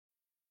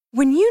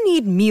When you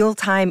need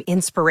mealtime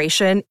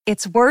inspiration,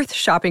 it's worth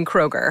shopping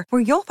Kroger,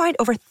 where you'll find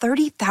over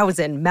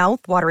 30,000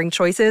 mouth-watering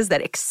choices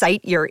that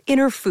excite your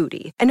inner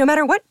foodie. And no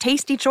matter what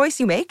tasty choice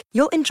you make,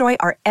 you'll enjoy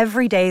our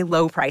everyday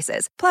low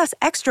prices, plus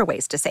extra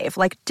ways to save,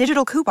 like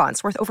digital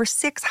coupons worth over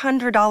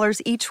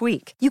 $600 each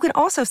week. You can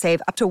also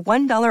save up to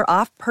 $1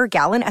 off per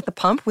gallon at the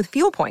pump with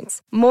fuel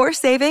points. More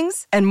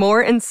savings and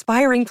more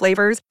inspiring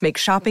flavors make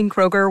shopping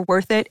Kroger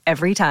worth it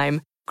every time.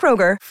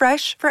 Kroger,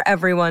 fresh for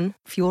everyone.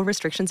 Fuel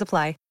restrictions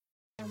apply.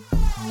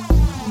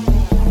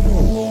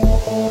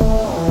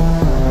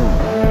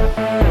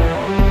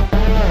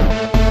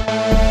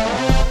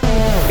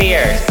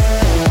 Fierce,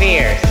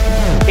 fierce,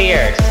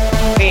 fierce,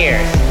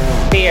 fierce,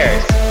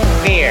 fierce,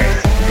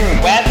 fierce.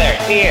 Weather,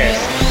 fierce.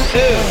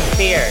 Food,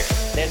 fierce.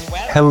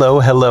 Hello,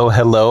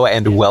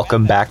 and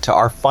welcome back to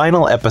our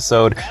final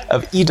episode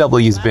of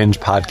EW's Binge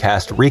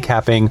podcast,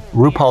 recapping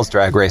RuPaul's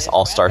Drag Race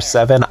All-Star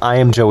 7. I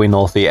am Joey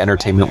Nolfi,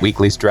 Entertainment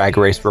Weekly's Drag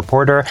Race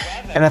reporter,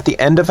 and at the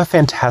end of a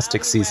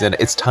fantastic season,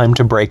 it's time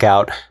to break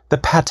out the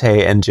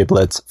pate and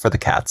giblets for the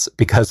cats,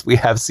 because we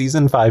have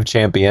Season 5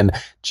 champion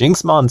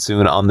Jinkx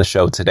Monsoon on the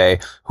show today,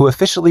 who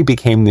officially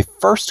became the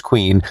first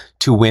queen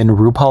to win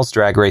RuPaul's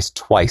Drag Race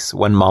twice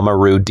when Mama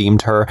Ru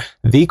deemed her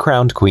the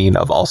crowned queen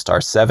of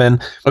All-Star 7.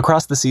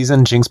 Across the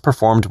season, Jinkx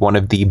performed one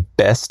of the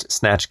best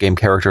Snatch Game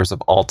characters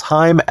of all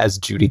time as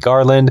Judy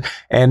Garland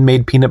and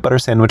made peanut butter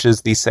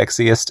sandwiches the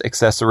sexiest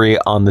accessory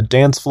on the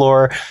dance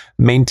floor,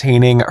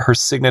 maintaining her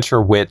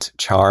signature wit,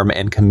 charm,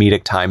 and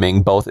comedic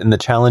timing both in the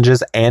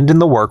challenges and in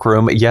the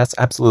workroom. Yes,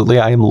 absolutely,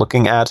 I am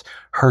looking at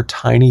her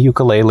tiny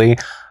ukulele.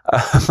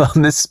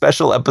 On this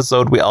special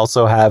episode, we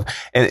also have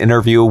an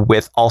interview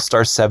with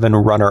All-Star 7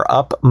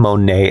 runner-up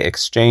Monet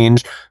X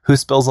Change, who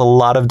spills a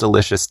lot of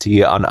delicious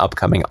tea on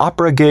upcoming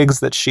opera gigs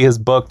that she has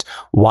booked,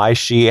 why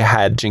she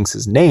had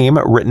Jinkx's name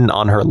written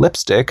on her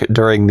lipstick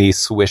during the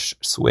Swish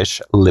Swish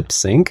lip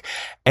sync,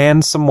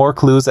 and some more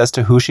clues as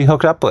to who she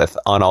hooked up with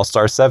on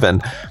All-Star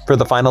 7. For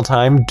the final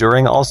time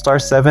during All-Star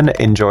 7,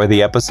 enjoy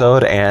the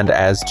episode, and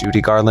as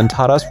Judy Garland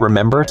taught us,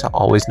 remember to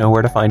always know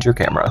where to find your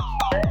camera.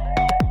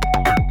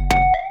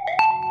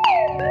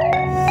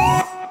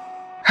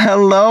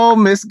 Hello,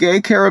 Miss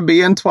Gay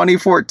Caribbean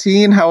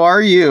 2014. How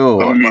are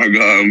you? Oh my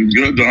God, I'm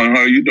good, Don.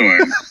 How are you doing?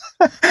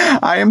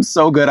 I am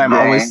so good. I'm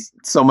always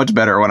so much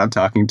better when I'm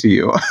talking to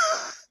you.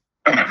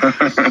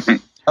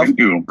 Thank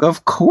you.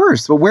 Of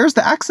course. Well, where's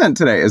the accent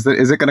today? Is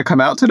it going to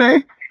come out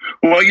today?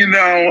 Well,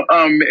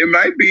 it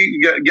might be.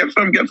 Get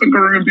some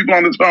Korean people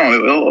on this phone.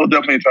 It'll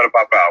definitely try to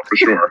pop out for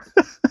sure.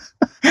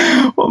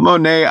 Well,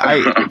 Monet,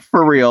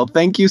 for real,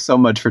 thank you so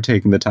much for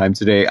taking the time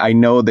today. I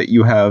know that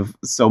you have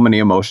so many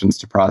emotions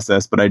to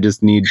process, but I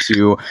just need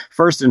to,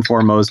 first and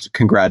foremost,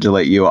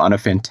 congratulate you on a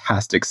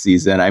fantastic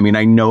season. I mean,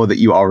 I know that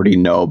you already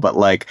know,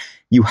 but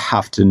you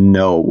have to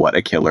know what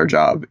a killer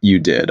job you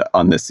did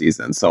on this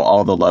season. So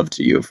all the love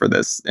to you for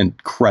this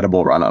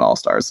incredible run on All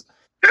Stars.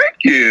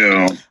 Thank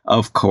you.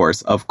 Of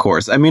course.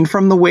 I mean,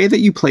 from the way that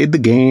you played the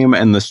game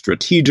and the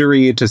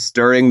strategery to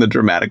stirring the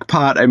dramatic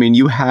pot, I mean,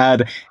 you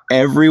had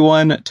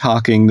everyone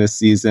talking this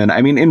season.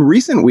 I mean, in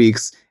recent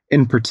weeks,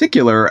 in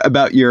particular,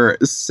 about your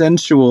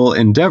sensual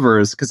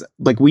endeavors, because,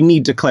 we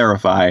need to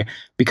clarify,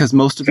 because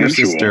most of your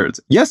sisters...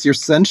 Yes, your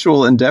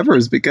sensual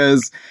endeavors,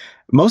 because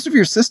most of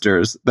your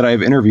sisters that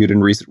I've interviewed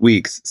in recent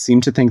weeks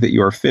seem to think that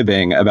you are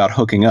fibbing about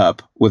hooking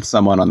up with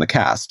someone on the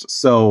cast.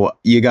 So,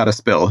 you gotta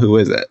spill. Who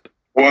is it?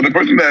 Well, the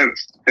person that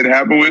it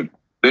happened with,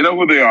 they know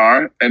who they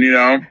are.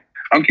 And,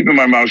 I'm keeping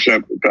my mouth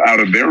shut out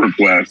of their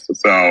request.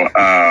 So,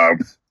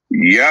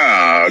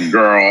 yeah,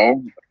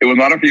 girl. It was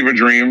not a fever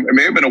dream. It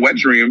may have been a wet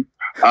dream.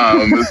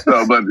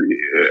 But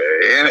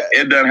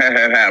it done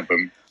had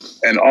happened.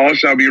 And all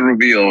shall be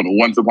revealed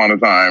once upon a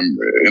time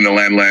in the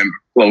land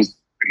close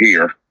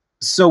here.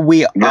 So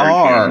we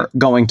are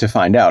going to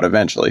find out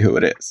eventually who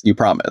it is. You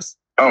promise?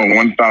 Oh,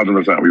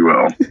 1,000% we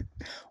will.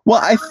 Well,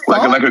 I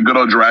thought... Like a good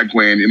old drag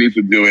queen, you need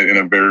to do it in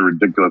a very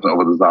ridiculous and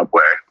over-the-top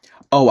way.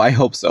 Oh, I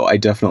hope so. I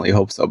definitely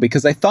hope so.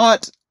 Because I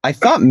thought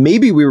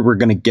maybe we were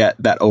going to get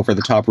that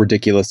over-the-top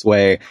ridiculous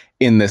way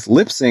in this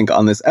lip sync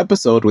on this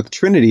episode with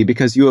Trinity,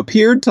 because you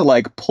appeared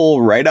to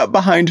pull right up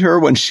behind her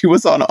when she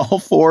was on all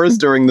fours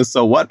during the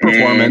So What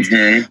performance.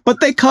 Mm-hmm. But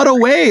they cut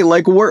away.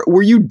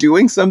 Were you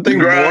doing something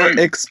more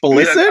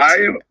explicit?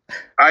 Yes,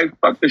 I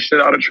fucked the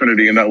shit out of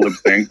Trinity in that lip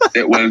sync.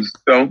 It was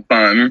so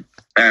fun.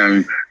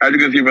 And as you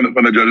can see from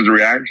the judges'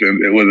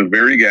 reactions, it was a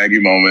very gaggy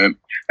moment.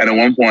 And at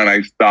one point,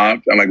 I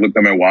stopped and looked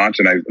at my watch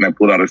and I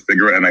pulled out a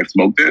cigarette and I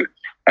smoked it.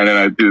 And then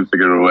I threw the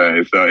cigarette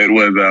away. So it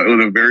was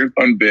a very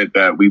fun bit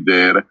that we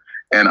did.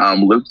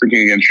 And lip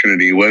syncing against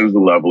Trinity was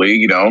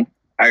lovely.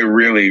 I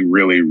really,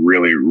 really,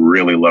 really,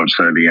 really love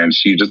Trinity, and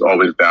she's just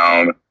always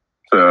down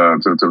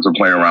to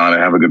play around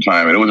and have a good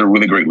time. And it was a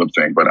really great lip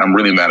sync. But I'm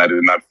really mad I did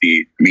not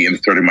see me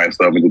inserting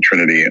myself into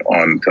Trinity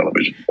on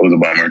television. It was a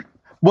bummer.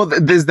 Well,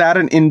 is that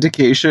an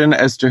indication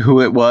as to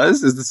who it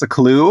was? Is this a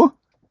clue?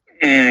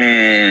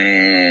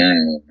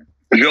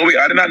 Joey,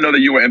 I did not know that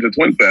you were into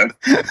Twin Fest.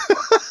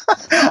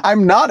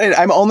 I'm not.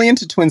 I'm only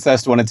into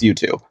Twincest when it's you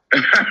two.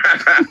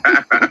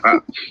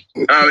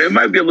 It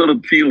might be a little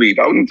tea leaf.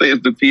 I wouldn't say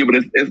it's the tea, but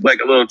it's like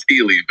a little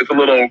tea leaf. It's a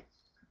little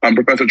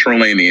Professor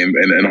Trelawney in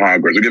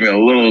Hogwarts. We're giving a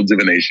little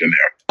divination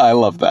there. I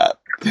love that.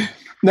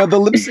 Now, the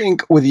lip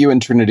sync with you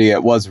and Trinity,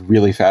 it was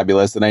really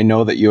fabulous. And I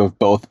know that you have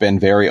both been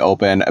very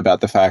open about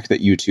the fact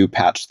that you two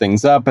patched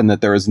things up and that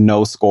there is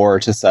no score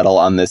to settle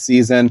on this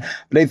season.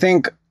 But I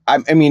think,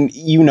 I mean,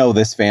 you know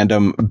this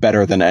fandom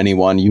better than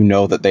anyone. You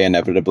know that they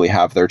inevitably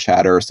have their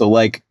chatter. So,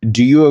 like,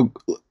 do you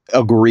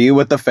agree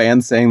with the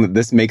fans saying that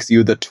this makes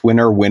you the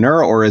Twinner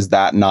winner, or is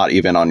that not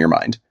even on your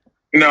mind?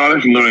 No,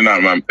 that's literally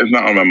it's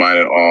not on my mind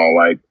at all.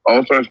 Like,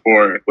 All Stars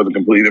 4 was a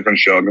completely different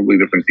show, a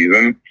completely different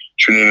season.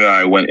 Trinity and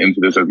I went into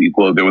this as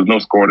equals. There was no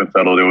score to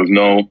settle. There was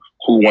no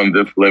who won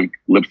this lip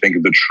sync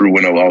is the true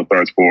winner of All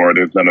Stars 4.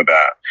 There's none of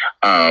that.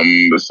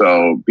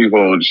 So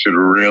people should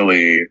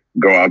really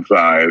go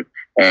outside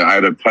and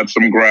either touch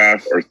some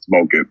grass or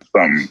smoke it.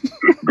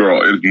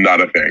 Girl, it's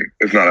not a thing.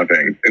 It's not a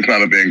thing. It's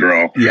not a thing,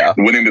 girl. Yeah.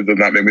 Winning this does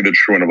not make me the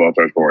true winner of All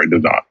Stars 4. It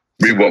does not.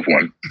 We both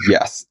won.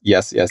 Yes.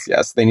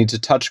 They need to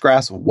touch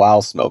grass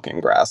while smoking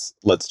grass.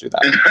 Let's do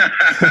that.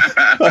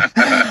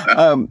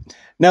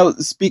 Now,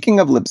 speaking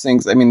of lip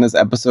syncs, I mean, this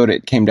episode,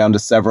 it came down to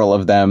several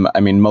of them.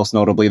 I mean, most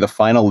notably, the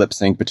final lip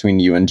sync between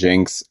you and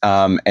Jinx.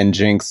 And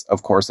Jinx,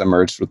 of course,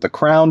 emerged with the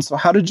crown. So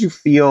how did you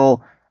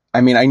feel? I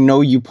mean, I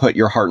know you put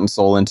your heart and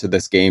soul into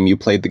this game. You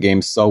played the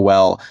game so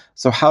well.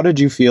 So how did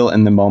you feel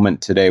in the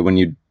moment today when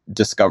you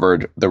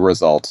discovered the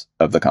result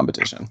of the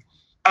competition?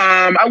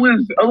 I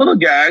was a little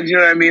gagged, you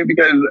know what I mean?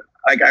 Because,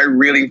 like, I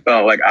really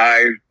felt like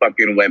I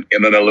fucking went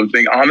into the lip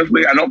sync.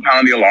 Honestly, I know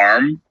Pound the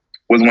Alarm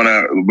was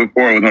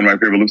before it was one of my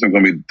favorite lip syncs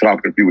when we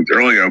talked a few weeks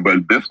earlier,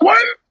 but this one?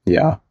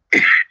 Yeah.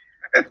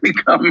 It's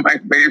become my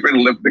favorite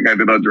lip sync I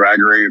did on Drag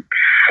Race.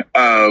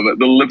 The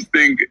lip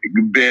sync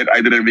bit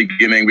I did at the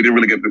beginning, we didn't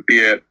really get to see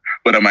it,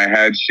 but I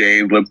had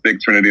Shay's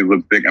lipstick, Trinity's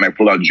lipstick, and I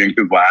pulled out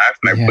Jinx's last,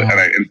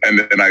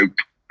 and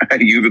I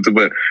used it to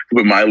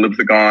put my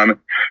lipstick on.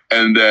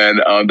 And then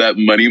that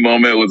money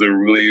moment was a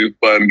really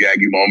fun,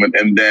 gaggy moment.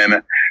 And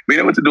then being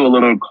able to do a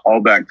little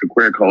callback to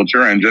queer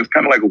culture and just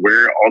kind of like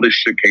where all this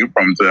shit came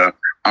from to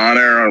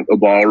honor a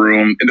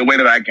ballroom in the way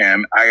that I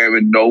can. I am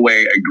in no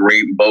way a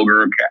great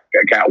vulgar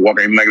catwalk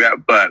or anything like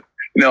that. But,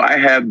 you know, I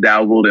have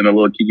dabbled in a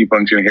little kiki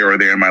function here or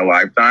there in my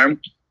lifetime.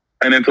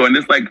 And then so in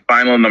this like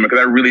final number,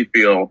 because I really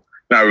feel,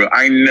 now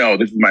I know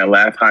this is my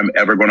last time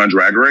ever going on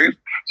Drag Race.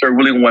 So I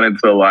really wanted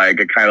to like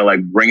kind of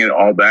like bring it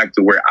all back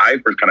to where I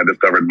first kind of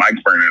discovered my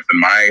queerness and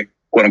my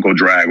quote unquote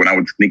drag when I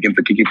would sneak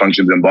into kiki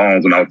functions and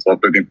balls when I was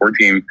 12, 13,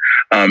 14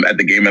 at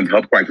the Gay Men's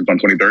Health Crisis on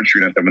 23rd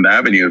Street and 7th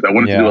Avenue. So I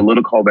wanted to do a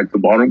little callback to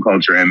ballroom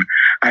culture. And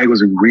I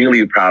was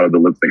really proud of the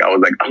lip sync. I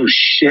was like, oh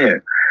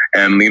shit.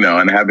 And, you know,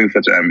 and having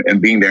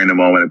and being there in the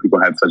moment and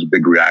people had such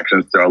big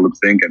reactions to our lip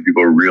sync and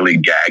people were really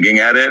gagging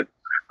at it.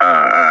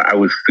 I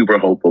was super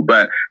hopeful.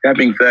 But that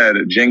being said,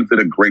 Jinx did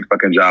a great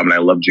fucking job, and I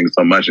love Jinx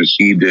so much, and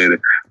she did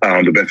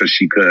the best that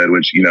she could,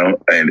 which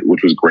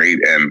which was great,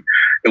 and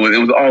it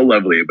was all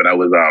lovely. But I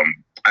was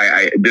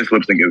this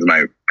lip sync is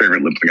my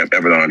favorite lip sync I've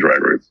ever done on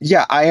Drag Race.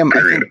 Yeah, I am.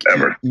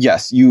 Ever.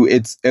 Yes,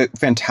 it's a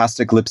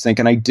fantastic lip sync.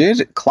 And I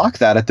did clock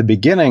that at the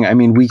beginning. I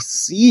mean, we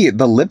see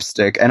the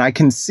lipstick and I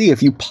can see,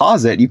 if you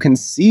pause it, you can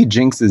see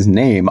Jinx's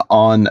name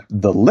on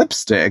the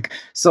lipstick.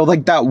 So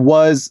like that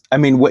was, I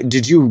mean, what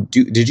did you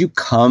do? Did you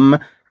come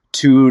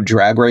to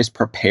Drag Race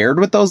prepared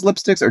with those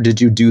lipsticks or did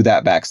you do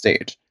that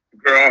backstage?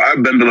 Girl,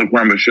 I've been to the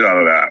the shit out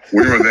of that.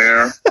 We were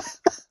there.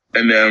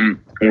 And then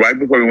right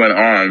before we went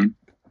on,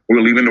 we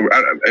were leaving.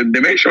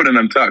 They may show it in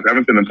Untucked. I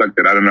haven't seen Untucked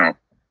yet. I don't know.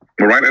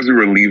 But right as we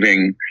were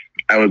leaving,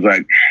 I was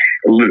like,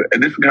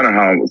 this is kind of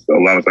how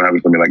a lot of stuff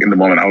happens for me. Like in the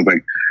moment, I was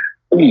like,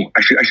 ooh,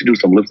 I should do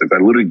some lipsticks.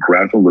 I literally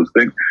grabbed some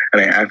lipsticks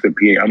and I asked the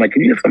PA, I'm like,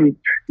 can you get some?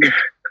 Do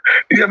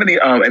you have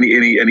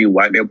any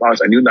white nail polish?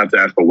 I knew not to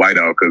ask for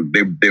whiteout because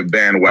they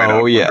banned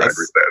whiteout. Oh yes.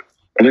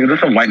 I'm like, is there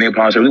some white nail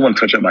polish? I really want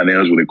to touch up my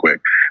nails really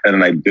quick. And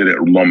then I did it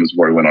moments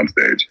before we went on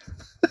stage.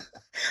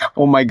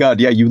 Oh my God.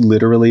 Yeah, you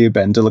literally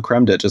Ben de la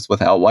Creme did just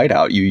without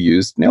whiteout. You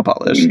used nail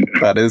polish.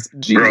 That is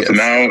genius. Girl, so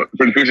now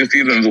for the future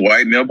seasons,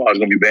 white nail polish is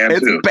going to be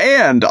banned too. It's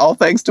banned. All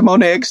thanks to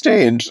Monet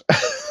Exchange.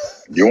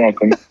 You're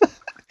welcome.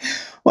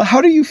 Well,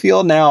 how do you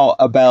feel now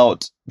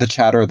about the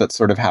chatter that's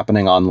sort of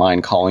happening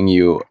online calling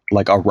you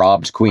like a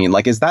robbed queen?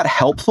 Like, is that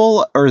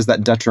helpful or is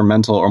that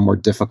detrimental or more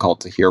difficult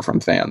to hear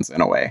from fans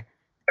in a way?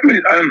 I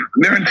mean,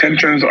 their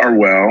intentions are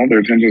well. Their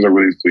intentions are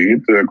really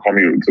sweet to call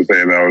me to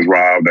say that I was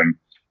robbed and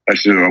I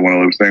should have won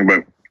a lip sync.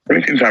 But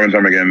I've seen time and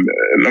time again,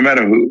 no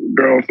matter who,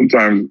 girl,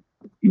 sometimes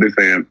they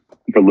say it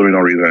for literally no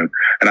reason.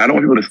 And I don't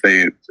want people to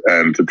say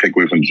it to take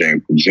away from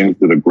Jinx. Jinx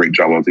did a great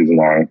job all season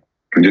long.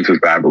 And Jinx is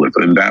fabulous.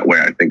 So in that way,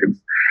 I think it's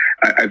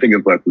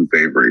less than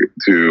savory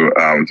to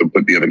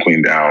put the other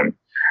queen down.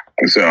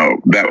 And so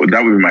that would be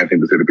my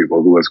thing to say to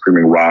people who are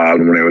screaming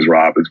robbed when it was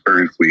robbed. It's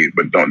very sweet,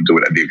 but don't do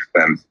it at the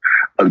expense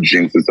of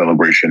Jinx's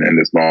celebration in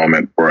this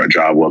moment for a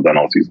job well done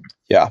all season.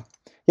 Yeah.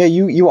 Yeah,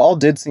 you all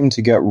did seem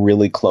to get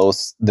really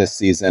close this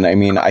season. I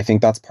mean, I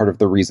think that's part of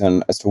the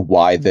reason as to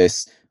why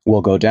this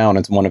will go down.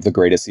 It's one of the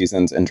greatest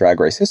seasons in Drag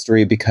Race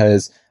history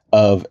because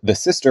of the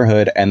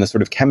sisterhood and the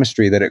sort of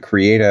chemistry that it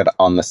created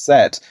on the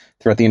set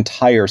throughout the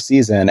entire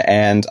season.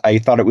 And I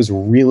thought it was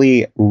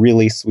really,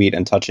 really sweet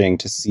and touching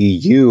to see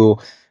you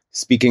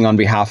speaking on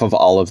behalf of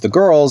all of the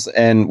girls.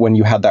 And when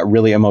you had that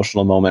really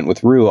emotional moment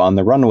with Rue on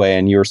the runway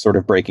and you're sort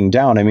of breaking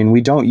down, I mean,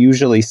 we don't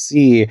usually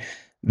see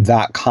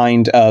that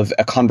kind of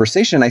a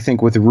conversation, I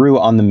think, with Rue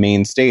on the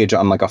main stage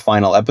on like a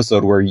final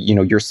episode where, you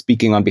know, you're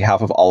speaking on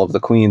behalf of all of the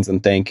queens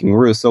and thanking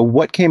Rue. So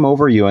what came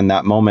over you in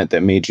that moment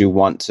that made you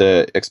want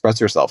to express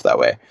yourself that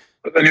way?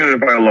 I knew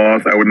that if I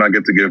lost, I would not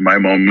get to give my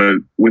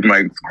moment with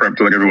my script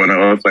to like everyone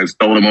else. I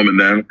stole the moment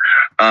then.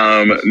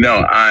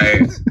 No,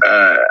 I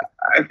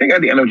think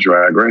at the end of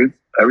Drag Race,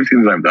 every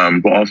season I've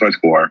done, for All Stars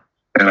 4,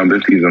 and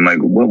this season, like,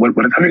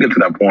 by the time you get to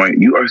that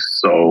point, you are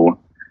so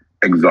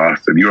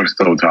exhausted. You are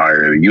so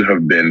tired. You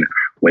have been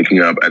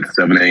waking up at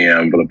 7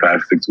 a.m. for the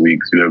past 6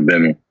 weeks. You have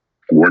been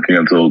working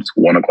until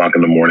 1 o'clock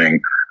in the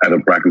morning, either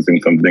practicing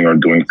something or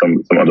doing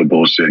some other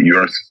bullshit. You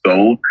are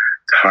so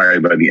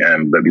tired by the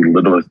end that the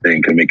littlest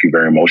thing can make you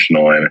very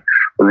emotional. And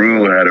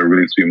Rue had a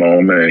really sweet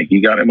moment, and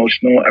he got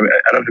emotional. I mean,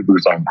 I don't think we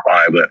saw him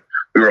cry, but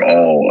we were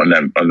all on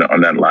that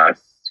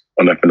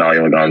finale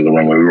on the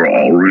runway. We were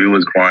all, Rue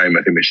was crying.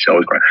 I think Michelle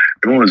was crying.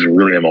 Everyone was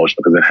really emotional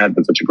because it had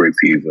been such a great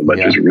season, but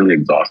just really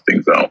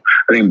exhausting. So I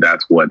think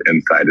that's what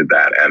incited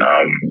that. And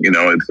I've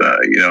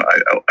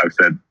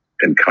said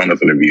in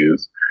countless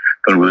interviews,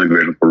 I'm really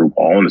grateful for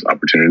RuPaul and this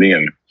opportunity,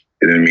 and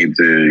it didn't mean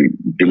to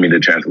give me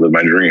the chance to live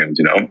my dreams,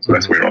 you know? So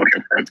that's where it all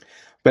came from.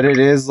 But it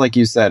is, like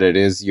you said, it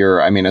is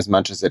I mean, as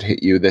much as it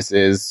hit you,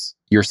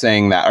 you're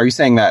saying that, are you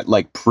saying that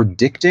like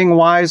predicting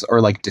wise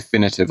or like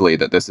definitively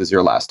that this is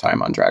your last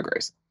time on Drag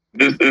Race?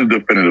 This is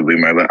definitively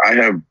my life.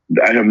 I'm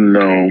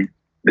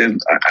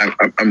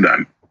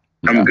done.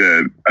 I'm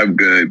good. I'm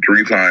good.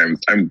 3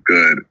 times. I'm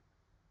good.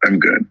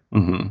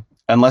 Mm-hmm.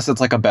 Unless it's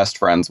like a best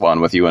friends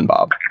one with you and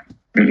Bob.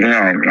 No,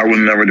 I would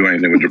never do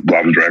anything with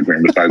Bob and Drag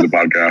Queen besides the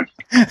podcast.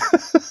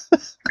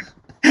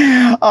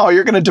 Oh,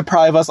 you're going to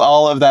deprive us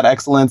all of that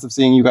excellence of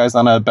seeing you guys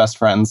on a best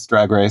friends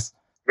Drag Race.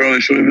 Girl, they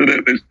should have did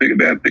it. They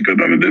could have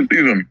done it this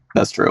season.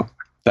 That's true.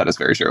 That is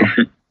very true.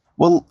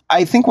 Well,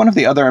 I think one of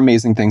the other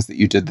amazing things that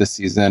you did this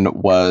season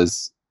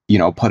was, you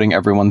know, putting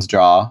everyone's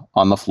jaw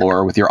on the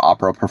floor with your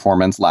opera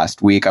performance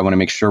last week. I want to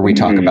make sure we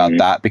talk about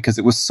that because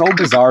it was so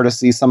bizarre to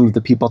see some of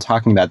the people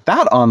talking about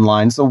that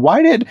online. So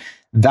why did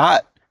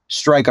that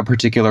strike a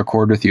particular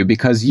chord with you?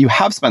 Because you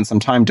have spent some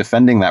time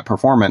defending that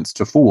performance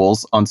to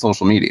fools on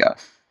social media.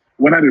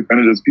 When I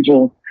defended this,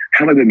 people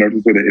had like the nerve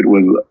to say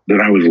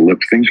that I was lip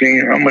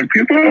syncing. I'm like,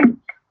 people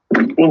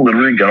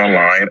literally get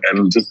online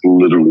and just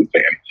literally say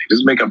anything.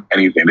 Just make up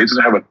anything. They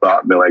just have a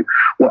thought. And they're like,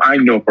 well, I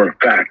know for a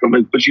fact. I'm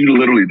like, but you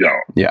literally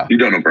don't. Yeah. You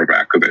don't know for a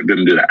fact because I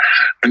didn't do that.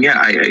 And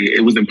yeah,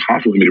 it was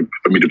impossible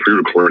for me to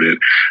pre-record it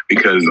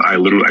because I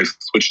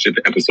switched it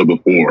the episode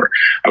before.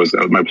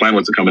 My plan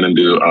was to come in and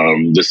do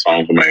this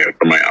song for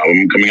my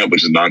album coming up,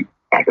 which is not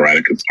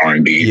operatic, it's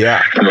R&B.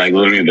 Yeah. And like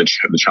literally the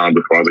challenge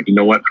before, I was like, you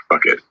know what?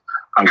 Fuck it.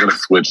 I'm going to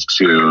switch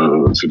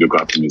to do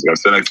classical music. I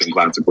said I sing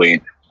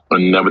classically. I've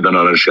never done it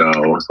on a show,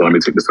 so let me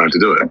take this time to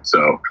do it.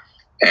 So,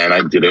 and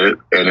I did it,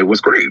 and it was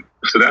great.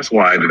 So that's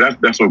why,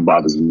 that's what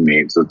bothers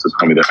me, to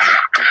tell me that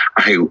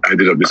I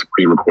did this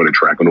pre-recorded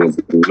track when it was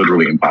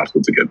literally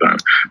impossible to get done.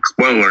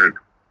 Spoiler alert,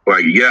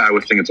 like, yeah, I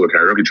was singing to a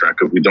karaoke track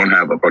because we don't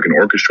have a fucking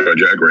orchestra at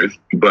Drag Race,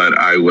 but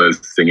I was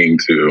singing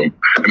to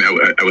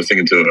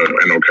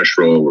an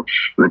orchestral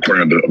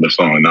recording of the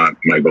song, not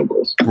my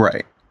vocals.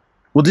 Right.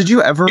 Well, did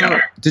you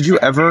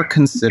ever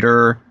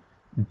consider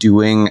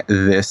doing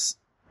this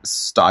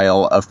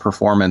style of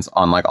performance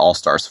on like All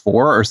Stars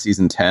 4 or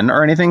season 10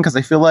 or anything? Because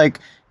I feel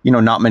like, you know,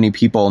 not many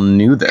people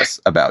knew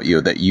this about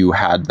you, that you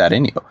had that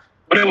in you.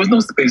 But there was no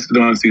space to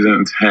do on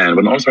season 10.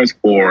 But on All Stars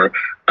 4,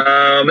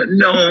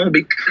 no,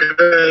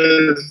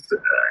 because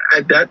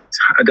at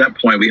that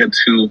point we had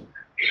 2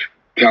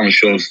 talent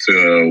shows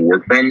to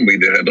work from. We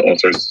did the All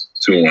Stars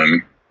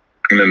 2-1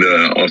 and then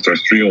the All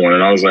Stars 3-1,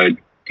 and I was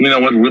like, you know,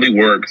 what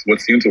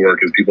seemed to work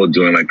is people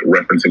doing like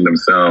referencing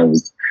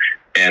themselves.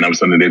 And I was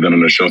something they've done on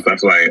the show. So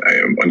that's why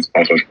I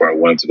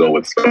wanted to go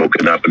with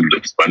Soaking Up and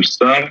the sponge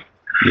stuff.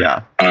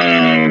 Yeah.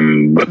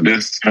 But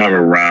this time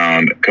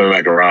around, coming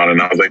back around, and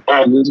I was like,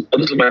 oh, this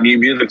is my new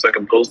music, so I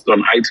can post it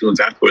on iTunes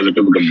afterwards and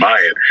people can buy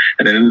it.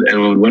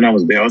 And when I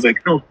was there, I was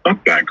like, no,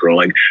 fuck that, girl.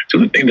 Like, to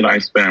the thing that I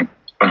spent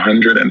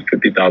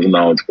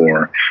 $150,000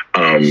 for,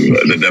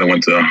 that I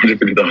went to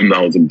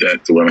 $150,000 in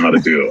debt to learn how to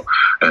do.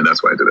 And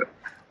that's why I did it.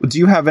 Do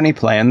you have any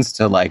plans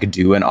to like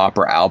do an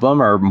opera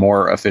album or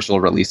more official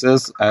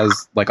releases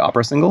as like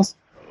opera singles?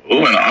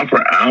 Oh, an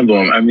opera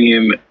album. I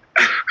mean,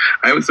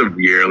 I was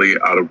severely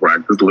out of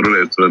practice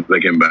literally as soon as I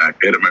came back.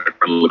 I had my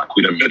friend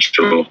Laquita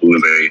Mitchell, who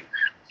is a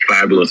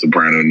fabulous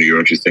soprano in New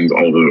York. She sings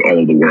all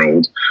over the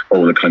world, all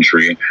over the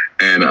country.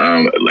 And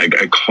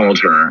I called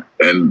her,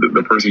 and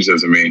the person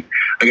says to me,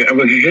 I'm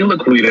like, hey,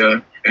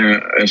 Laquita.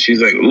 And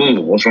she's like, ooh,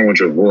 what's wrong with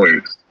your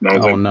voice? And I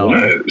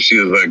was what? She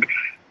was like,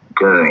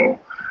 girl.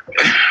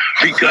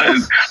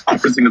 Because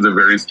opera singers are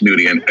very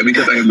snooty, and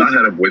because I have not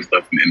had a voice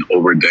lesson in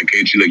over a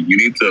decade, she's like, you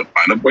need to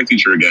find a voice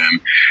teacher again.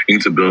 You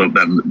need to build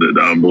up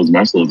those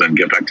muscles and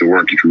get back to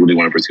work if you really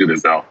want to pursue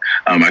this out.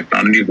 I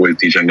found a new voice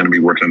teacher. I'm going to be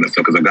working on this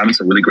stuff because I've gotten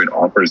some really great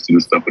offers to do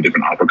stuff with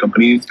different opera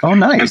companies. Oh,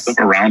 nice. And stuff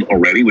around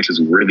already, which is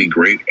really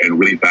great and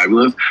really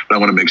fabulous. But I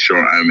want to make sure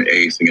I'm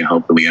singing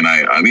healthily, and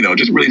I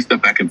just really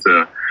step back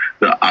into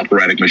the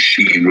operatic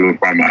machine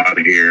before I'm out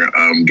here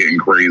getting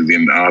crazy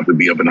and I'll have to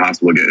be up in the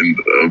hospital getting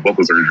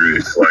vocal surgery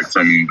like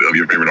some of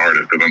your favorite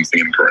artists because I'm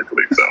singing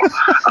correctly. So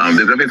there's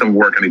definitely some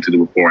work I need to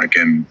do before I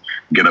can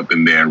get up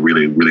in there and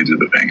really, really do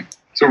the thing.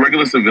 So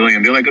regular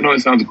civilian, they're like, oh, no,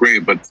 it sounds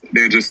great, but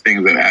they're just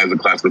things that as a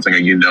classical singer,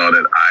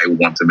 that I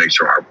want to make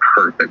sure are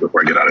perfect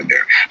before I get out of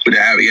there. But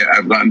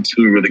I've gotten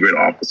 2 really great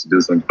offers to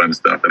do some fun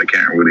stuff that I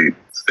can't really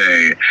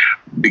say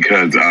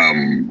because,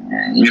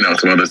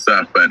 some other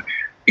stuff, but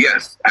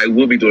yes, I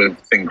will be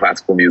singing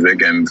classical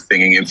music and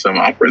singing in some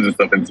operas and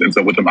stuff, and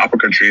so with some opera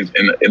countries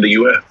in the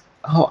U.S.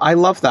 Oh, I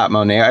love that,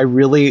 Monet. I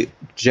really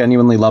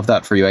genuinely love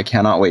that for you. I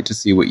cannot wait to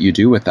see what you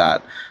do with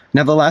that.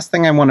 Now, the last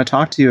thing I want to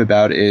talk to you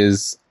about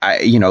is,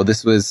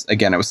 this was,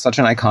 again, it was such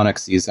an iconic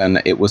season.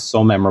 It was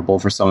so memorable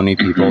for so many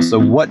people. Mm-hmm. So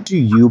what do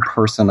you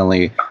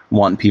personally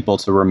want people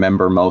to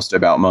remember most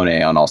about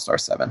Monet on All-Star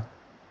 7?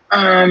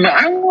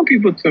 I want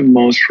people to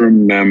most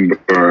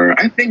remember,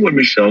 I think what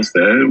Michelle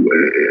said,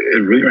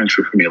 it really rang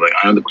true for me. Like,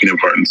 I'm the queen of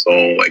heart and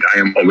soul. Like, I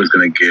am always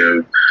going to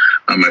give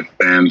my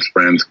fans,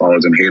 friends,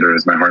 followers, and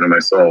haters my heart and my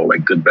soul.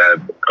 Like, good,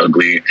 bad,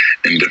 ugly,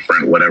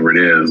 indifferent, whatever it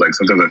is. Like,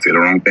 sometimes I say the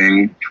wrong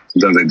thing.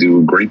 Sometimes I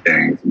do great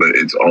things. But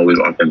it's always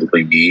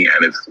authentically me,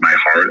 and it's my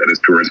heart at its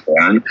purest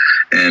form.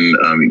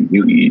 And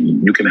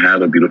you can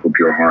have a beautiful,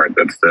 pure heart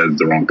that says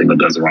the wrong thing or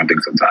does the wrong thing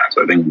sometimes.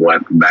 So I think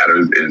what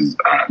matters is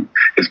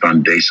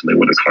foundationally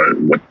what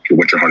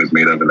your heart is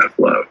made of, and that's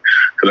love.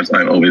 So that's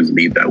why I always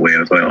lead that way.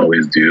 That's what I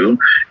always do.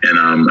 And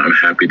I'm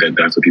happy that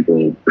that's what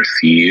people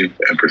perceive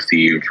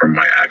from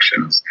my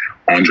actions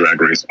on Drag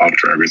Race, off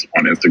Drag Race,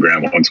 on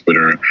Instagram, on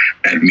Twitter,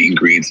 and meet and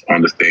greets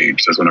on the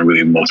stage. That's what I'm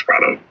really most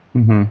proud of.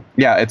 Mm-hmm.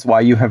 Yeah, it's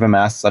why you have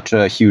amassed such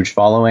a huge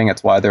following.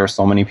 It's why there are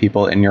so many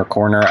people in your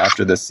corner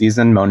after this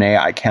season. Monet,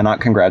 I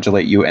cannot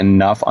congratulate you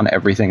enough on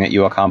everything that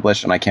you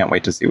accomplished, and I can't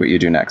wait to see what you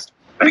do next.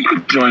 Thank you,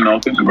 Joy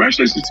Nolfin.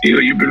 Congratulations to you.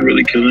 You've been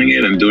really killing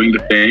it and doing the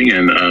thing.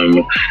 And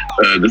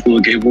this little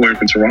gay boy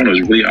from Toronto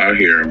is really out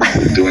here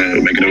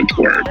making it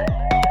work.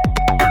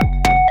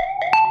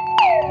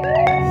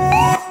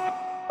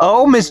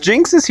 Oh, Miss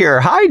Jinx is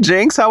here. Hi,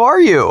 Jinx. How are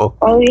you?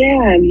 Oh, yeah,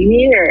 I'm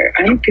here.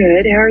 I'm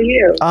good. How are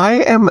you?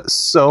 I am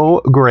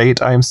so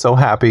great. I am so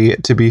happy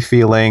to be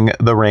feeling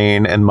the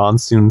rain and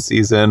monsoon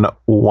season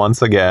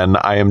once again.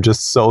 I am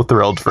just so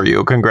thrilled for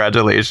you.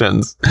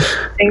 Congratulations.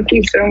 Thank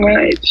you so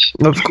much.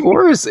 Of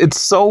course. It's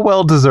so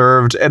well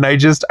deserved. And I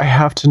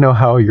have to know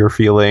how you're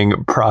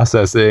feeling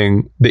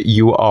processing that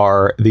you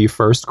are the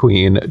first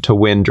queen to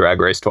win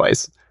Drag Race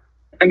twice.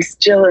 I'm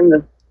still in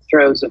the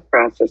throes of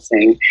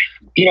processing.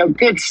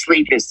 Good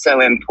sleep is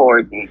so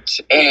important.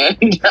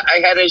 And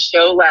I had a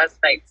show last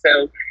night,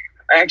 so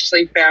I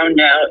actually found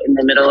out in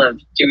the middle of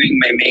doing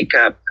my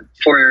makeup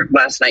for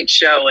last night's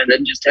show and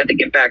then just had to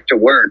get back to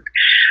work.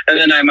 And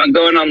then I'm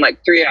going on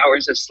like 3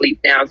 hours of sleep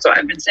now. So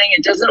I've been saying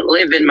it doesn't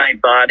live in my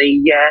body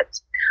yet,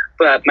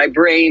 but my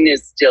brain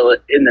is still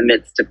in the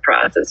midst of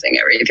processing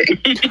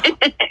everything.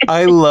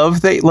 I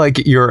love that,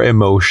 like, your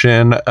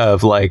emotion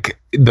of, like,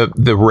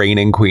 the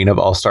reigning queen of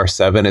All-Star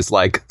 7 is,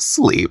 like,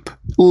 sleep,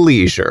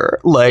 leisure,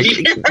 like,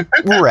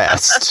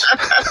 rest.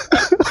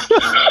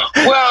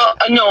 Well,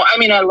 no, I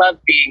mean, I love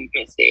being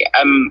busy.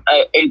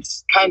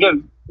 It's kind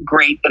of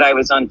great that I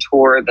was on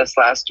tour this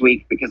last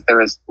week because there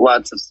was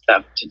lots of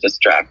stuff to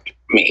distract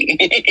me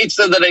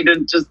so that I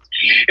didn't just,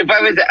 if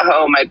I was at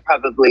home, I'd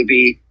probably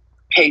be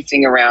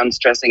pacing around,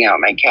 stressing out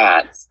my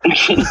cats.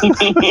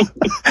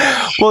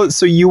 Well,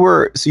 so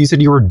you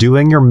said you were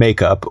doing your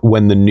makeup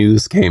when the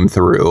news came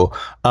through.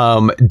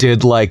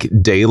 Did like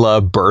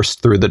Dayla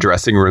burst through the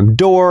dressing room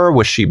door?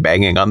 Was she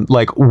banging on?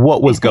 Like,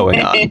 what was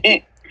going on?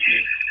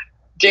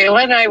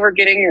 Dayla and I were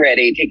getting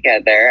ready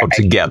together. Oh,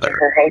 together. I came to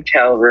her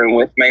hotel room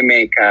with my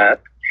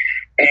makeup,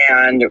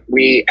 and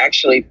we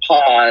actually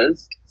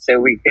paused so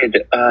we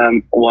could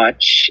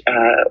watch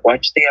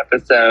the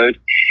episode.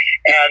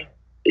 And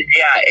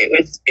yeah,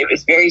 it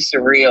was very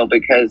surreal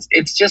because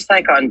it's just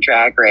like on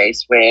Drag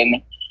Race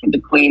when the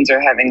queens are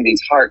having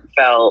these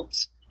heartfelt,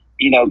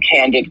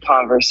 candid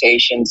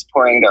conversations,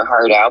 pouring their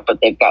heart out, but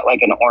they've got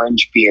like an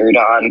orange beard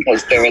on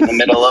because they're in the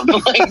middle of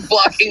like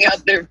blocking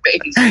out their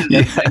faces.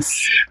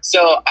 Yes.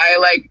 So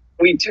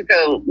we took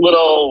a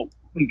little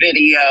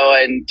video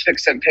and took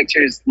some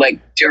pictures like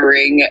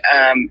during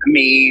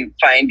me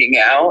finding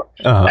out.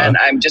 And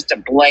I'm just a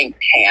blank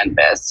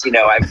canvas. You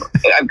know,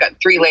 I've got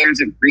 3 layers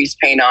of grease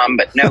paint on,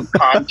 but no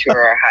contour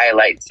or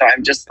highlight. So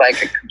I'm just like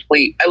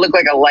I look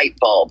like a light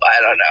bulb.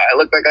 I don't know. I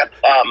look like a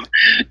thumb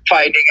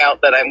finding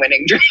out that I'm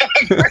winning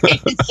Drag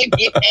Race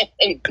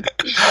again.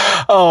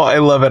 Oh, I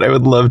love it. I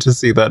would love to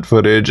see that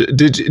footage.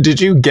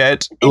 Did you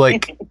get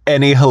like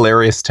any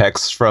hilarious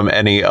texts from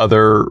any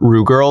other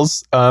Rue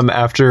girls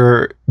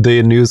after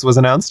the news was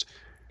announced?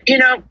 You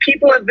know,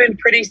 people have been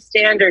pretty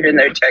standard in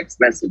their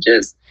text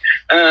messages.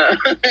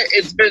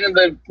 It's been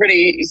the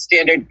pretty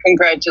standard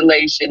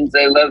congratulations,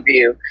 I love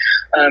you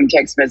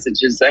text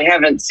messages. I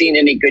haven't seen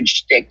any good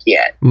shtick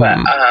yet, but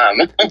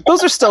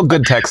those are still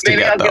good texts to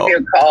get, I'll give you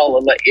a call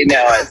and let you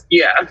know.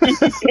 Yeah.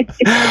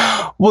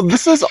 Well,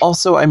 this is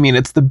also, I mean,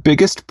 it's the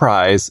biggest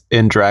prize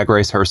in Drag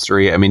Race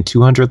history. I mean,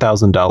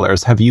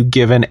 $200,000. Have you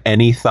given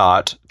any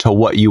thought to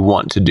what you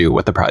want to do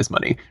with the prize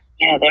money?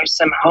 Yeah, there's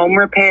some home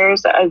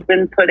repairs that I've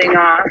been putting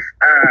off.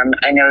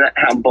 I know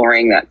how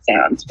boring that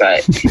sounds,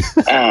 but,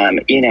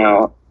 you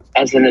know,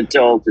 as an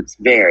adult, it's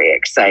very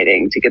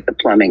exciting to get the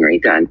plumbing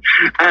redone.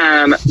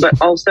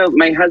 But also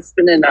my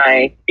husband and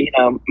I, you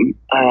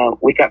know,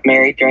 we got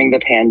married during the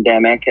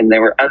pandemic and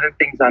there were other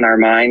things on our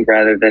mind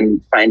rather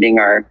than finding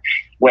our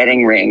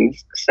wedding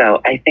rings.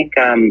 So I think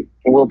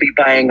we'll be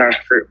buying our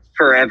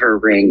forever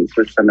rings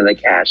with some of the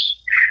cash,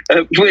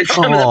 with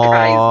some of the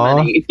prize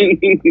money.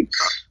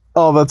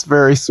 Oh, that's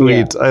very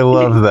sweet. Yeah. I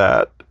love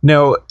that.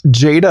 Now,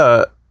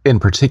 Jada in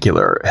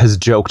particular has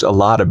joked a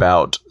lot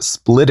about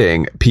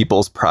splitting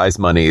people's prize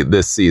money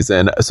this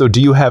season. So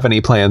do you have any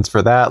plans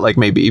for that? Like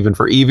maybe even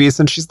for Evie,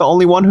 since she's the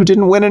only one who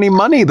didn't win any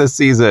money this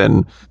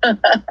season?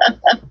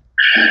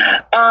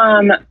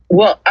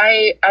 Well,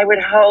 I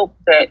would hope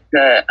that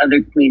the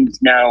other queens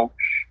know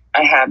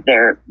I have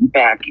their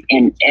back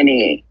in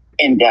any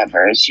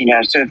endeavors, you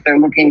know. So if they're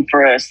looking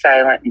for a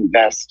silent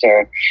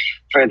investor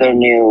for their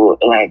new,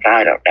 like,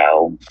 I don't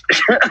know,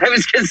 I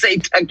was going to say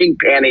tucking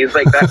panties,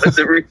 like that was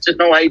the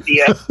original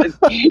idea.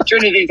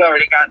 Trinity's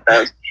already got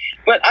those.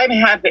 But I'm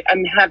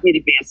happy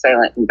to be a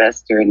silent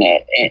investor in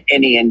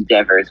any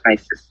endeavors my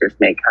sisters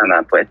may come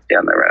up with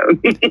down the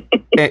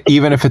road.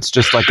 Even if it's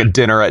just like a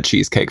dinner at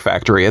Cheesecake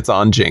Factory, it's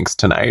on Jinx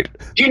tonight.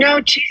 You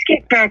know,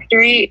 Cheesecake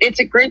Factory, it's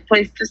a great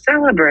place to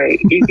celebrate.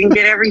 You can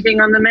get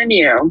everything on the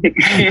menu.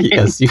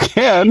 Yes, you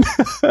can.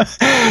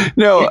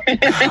 No,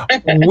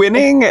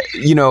 winning,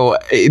 you know,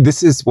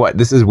 this is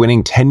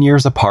winning 10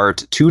 years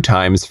apart 2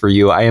 times for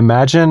you. I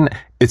imagine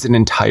it's an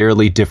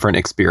entirely different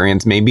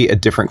experience, maybe a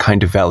different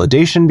kind of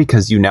validation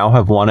because you now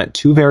have won at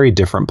 2 very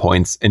different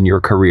points in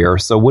your career.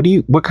 So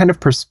what kind of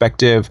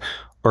perspective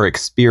or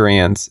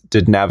experience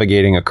did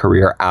navigating a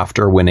career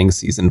after winning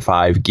season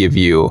 5 give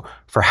you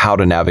for how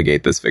to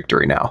navigate this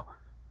victory now?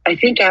 I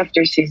think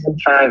after season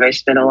 5, I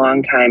spent a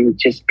long time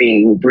just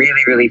being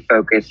really, really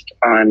focused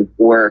on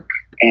work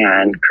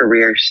and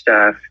career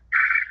stuff.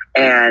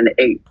 And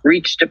it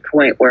reached a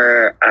point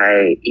where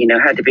I, you know,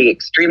 had to be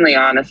extremely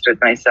honest with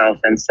myself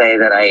and say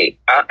that I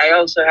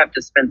also have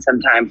to spend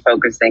some time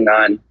focusing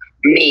on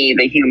me,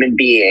 the human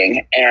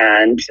being,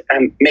 and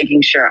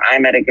making sure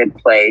I'm at a good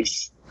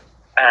place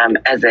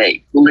as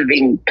a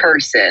living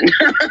person.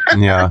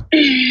 Yeah.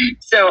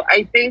 So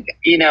I think,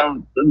 you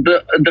know,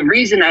 the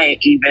reason I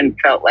even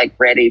felt like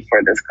ready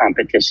for this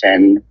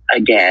competition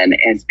again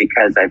is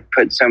because I've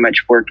put so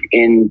much work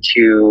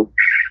into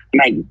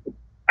I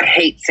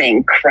hate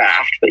saying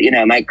craft, but, you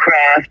know, my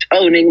craft,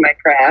 owning my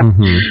craft,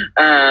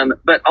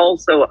 but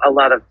also a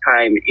lot of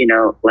time, you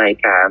know,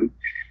 like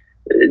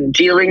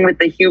dealing with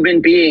the human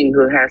being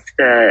who has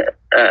to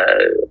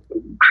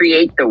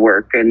create the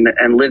work and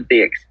live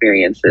the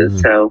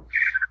experiences. So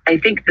I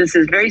think this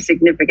is very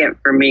significant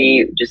for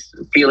me, just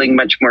feeling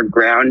much more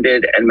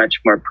grounded and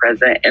much more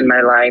present in my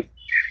life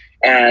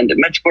and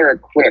much more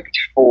equipped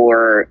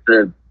for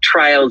the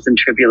trials and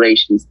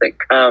tribulations that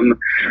come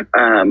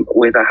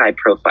with a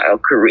high-profile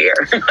career.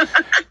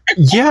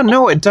 Yeah,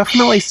 no, it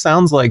definitely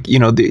sounds like, you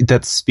know,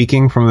 that's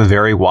speaking from a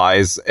very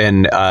wise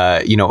and,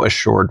 you know,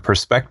 assured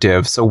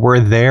perspective. So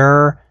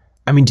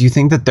do you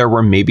think that there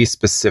were maybe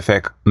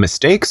specific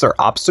mistakes or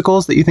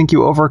obstacles that you think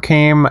you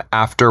overcame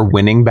after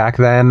winning back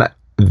then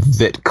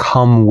that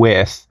come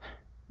with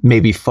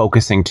maybe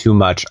focusing too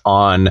much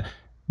on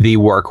the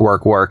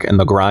work and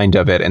the grind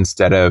of it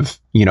instead of,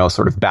 you know,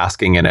 sort of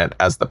basking in it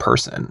as the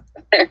person?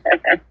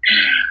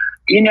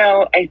 You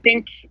know, I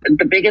think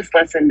the biggest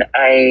lesson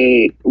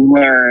I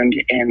learned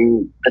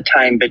in the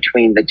time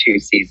between the 2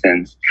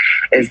 seasons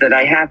is that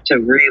I have to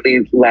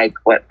really like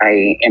what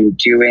I am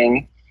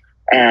doing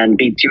and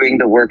be doing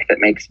the work that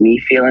makes me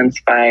feel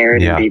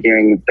inspired and be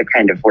doing the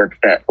kind of work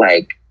that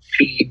like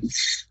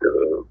feeds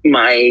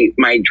my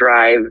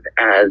drive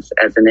as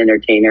an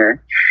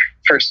entertainer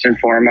first and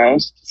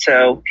foremost.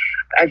 So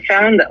I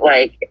found that,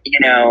 like, you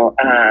know,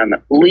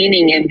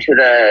 leaning into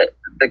the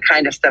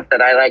kind of stuff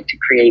that I like to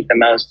create the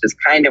most is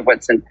kind of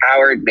what's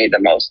empowered me the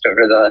most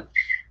over the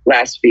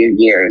last few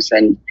years.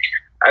 And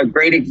a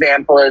great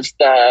example is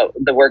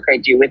the work I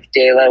do with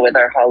Dela with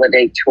our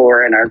holiday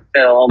tour and our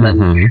film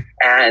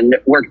and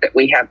work that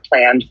we have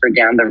planned for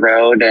down the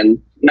road,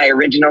 and my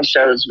original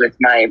shows with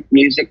my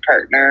music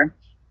partner.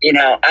 You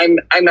know, I'm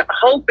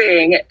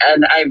hoping,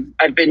 and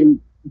I've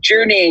been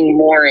journeying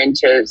more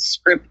into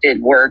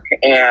scripted work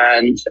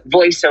and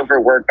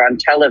voiceover work on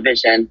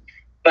television.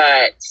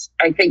 But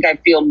I think I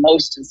feel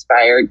most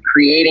inspired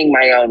creating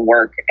my own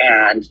work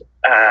and,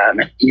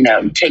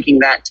 taking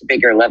that to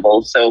bigger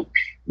levels. So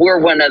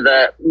we're one of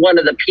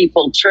the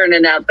people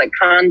churning out the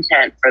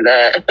content for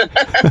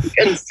the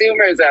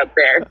consumers out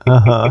there.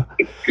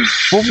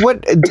 Well,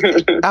 what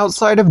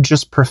outside of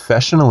just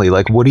professionally,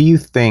 like, what do you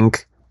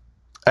think?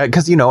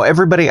 Because,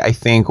 everybody, I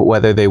think,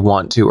 whether they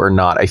want to or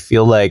not, I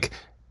feel like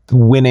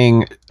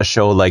winning a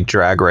show like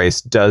Drag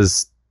Race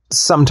does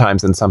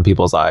sometimes, in some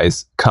people's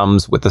eyes,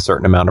 comes with a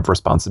certain amount of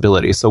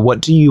responsibility. So what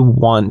do you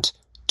want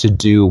to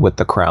do with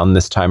the crown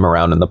this time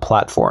around and the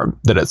platform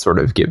that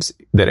it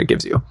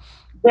gives you?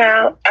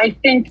 Well, I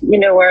think,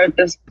 we're at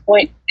this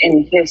point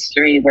in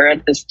history, we're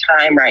at this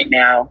time right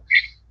now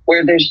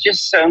where there's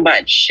just so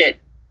much shit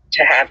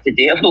to have to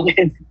deal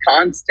with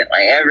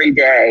constantly every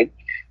day.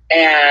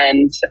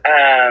 And,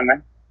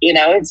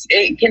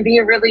 it can be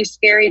a really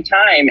scary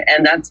time.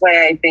 And that's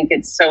why I think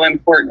it's so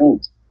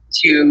important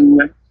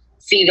to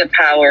see the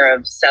power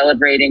of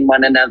celebrating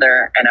one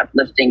another and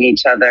uplifting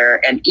each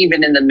other. And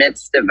even in the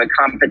midst of a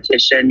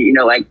competition,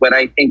 like what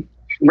I think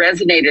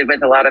resonated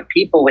with a lot of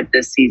people with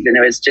this season,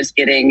 it was just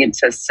getting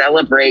to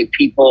celebrate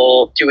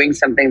people doing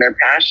something they're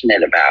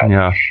passionate about.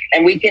 Yeah.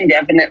 And we can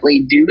definitely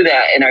do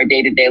that in our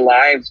day-to-day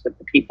lives with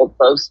the people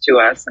close to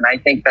us. And I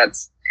think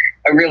that's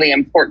a really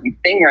important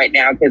thing right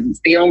now, because it's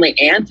the only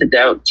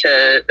antidote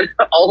to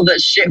all the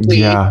shit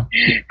we have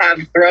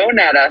thrown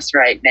at us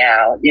right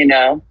now.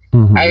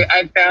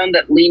 I found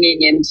that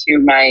leaning into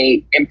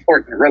my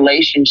important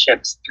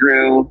relationships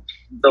through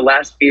the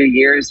last few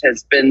years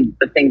has been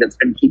the thing that's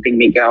been keeping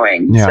me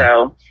going. Yeah.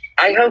 So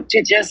I hope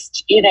to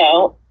just,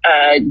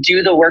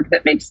 do the work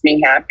that makes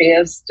me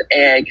happiest,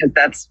 because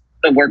that's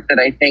the work that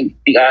I think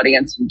the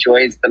audience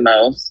enjoys the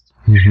most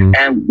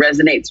and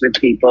resonates with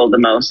people the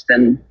most.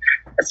 And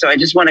so I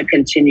just want to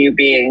continue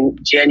being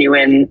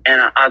genuine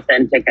and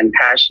authentic and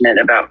passionate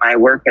about my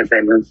work as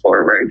I move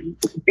forward.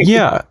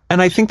 Yeah.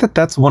 And I think that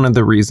that's one of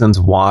the reasons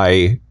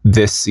why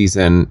this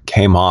season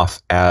came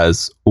off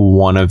as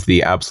one of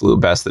the absolute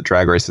best that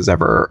Drag Race has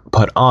ever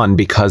put on,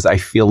 because I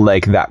feel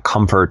like that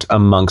comfort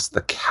amongst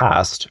the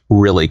cast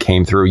really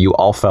came through. You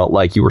all felt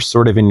like you were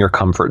sort of in your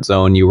comfort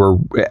zone. You were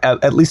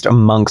at least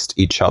amongst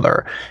each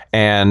other,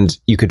 and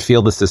you could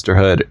feel the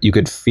sisterhood. You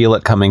could feel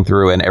it coming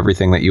through in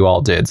everything that you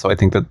all did. So I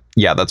think that,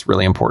 that's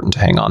really important to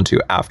hang on to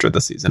after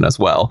the season as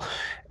well.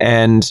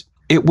 And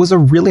it was a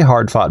really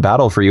hard fought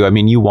battle for you. I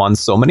mean, you won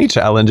so many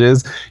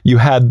challenges. You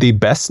had the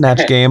best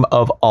snatch game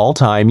of all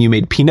time. You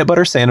made peanut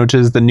butter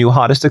sandwiches, the new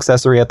hottest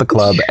accessory at the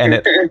club. And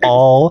it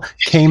all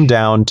came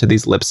down to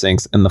these lip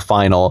syncs in the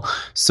final.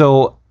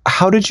 So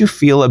how did you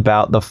feel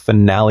about the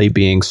finale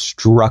being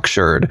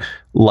structured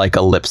like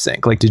a lip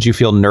sync? Like, did you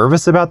feel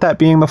nervous about that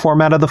being the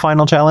format of the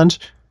final challenge?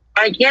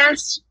 I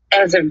guess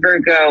as a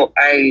Virgo,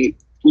 I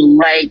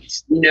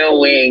liked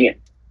knowing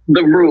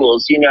the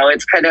rules.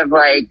 It's kind of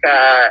like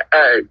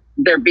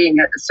there being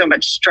so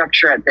much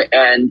structure at the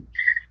end.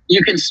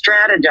 You can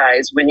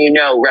strategize when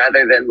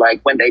rather than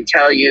like when they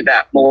tell you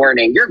that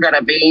morning you're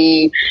gonna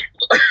be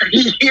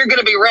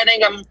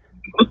running a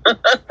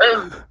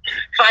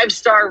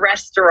 5-star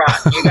restaurant.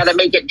 You got to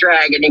make it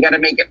drag and you got to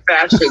make it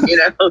fashion.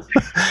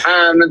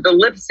 The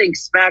lip sync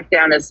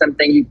SmackDown is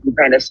something you can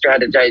kind of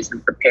strategize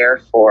and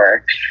prepare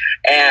for.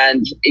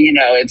 And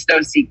it's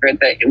no secret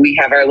that we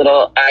have our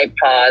little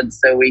iPods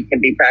so we can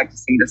be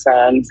practicing the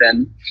songs.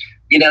 And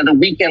the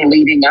weekend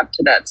leading up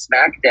to that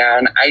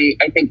SmackDown,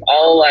 I think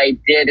all I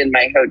did in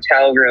my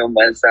hotel room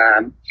was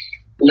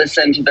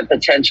listen to the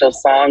potential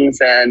songs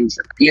and,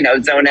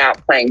 zone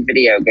out playing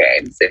video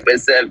games. It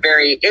was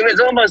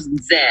almost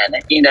zen,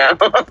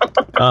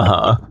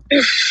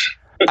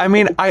 I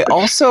mean,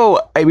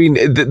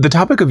 the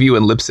topic of you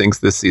and lip syncs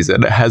this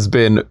season has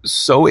been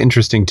so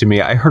interesting to me.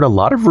 I heard a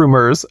lot of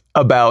rumors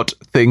about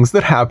things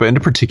that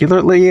happened,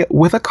 particularly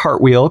with a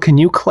cartwheel. Can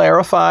you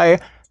clarify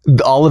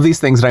all of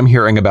these things that I'm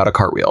hearing about a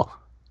cartwheel?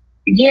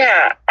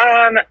 Yeah.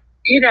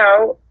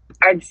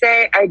 I'd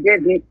say I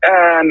did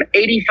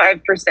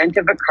 85%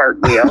 of a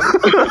cartwheel.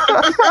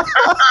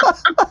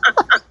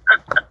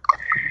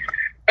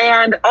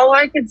 And all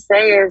I could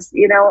say is,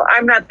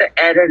 I'm not the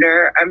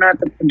editor. I'm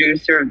not the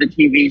producer of the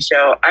TV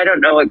show. I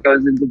don't know what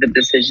goes into the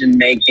decision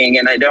making,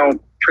 and I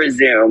don't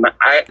presume.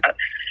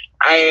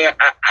 I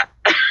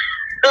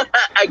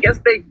guess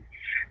they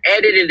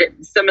edited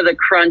some of the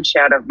crunch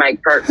out of my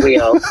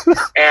cartwheel.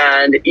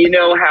 And you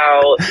know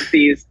how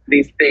these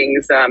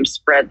things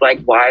spread like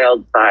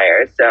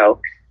wildfire. So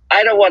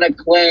I don't want to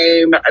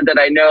claim that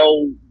I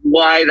know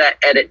why that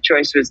edit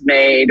choice was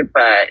made,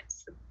 but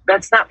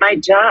that's not my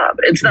job.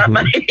 It's not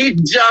my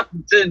job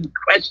to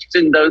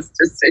question those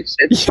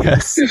decisions.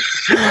 Yes.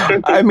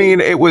 I mean,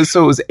 it was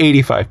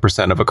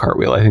 85% of a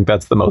cartwheel. I think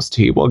that's the most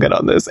tea we'll get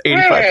on this.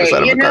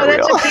 85% of a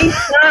cartwheel. That's a B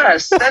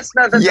plus. That's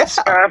nothing to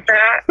stop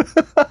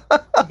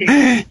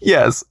at.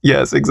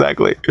 Yes,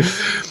 exactly.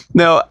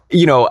 Now,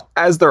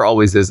 as there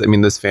always is, I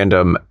mean, this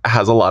fandom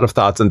has a lot of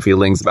thoughts and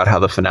feelings about how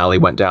the finale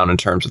went down in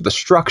terms of the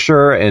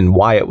structure and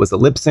why it was a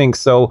lip sync.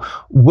 So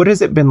what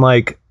has it been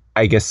like,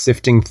 I guess,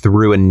 sifting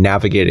through and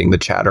navigating the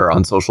chatter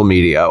on social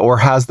media? Or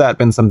has that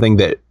been something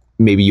that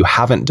maybe you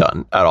haven't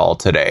done at all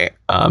today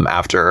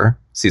after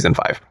season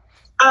 5?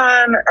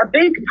 A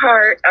big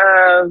part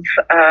of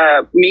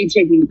me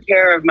taking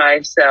care of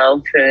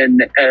myself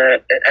and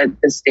at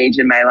this stage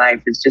in my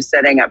life is just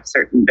setting up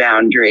certain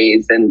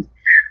boundaries and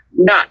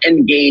not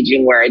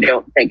engaging where I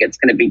don't think it's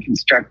going to be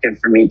constructive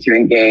for me to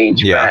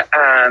engage. Yeah.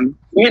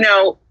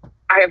 But,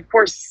 I, of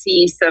course,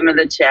 see some of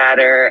the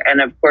chatter,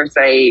 and of course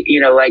I,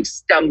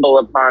 stumble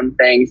upon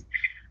things.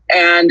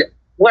 And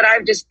what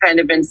I've just kind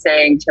of been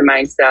saying to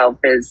myself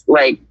is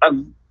we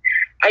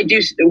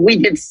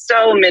did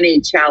so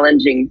many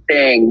challenging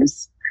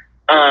things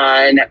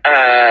on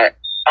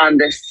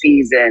this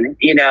season.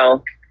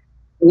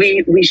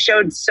 We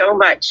showed so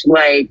much,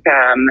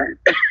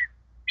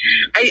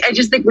 I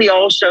just think we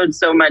all showed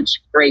so much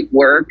great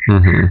work,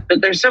 but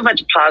there's so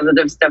much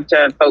positive stuff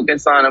to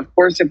focus on. Of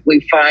course, if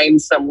we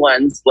find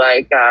someone's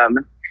the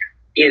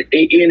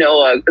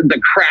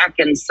crack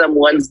in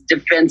someone's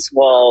defense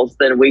walls,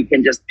 then we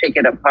can just pick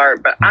it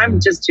apart. But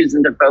I'm just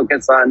choosing to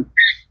focus on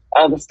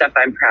all the stuff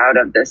I'm proud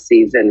of this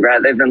season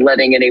rather than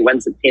letting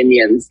anyone's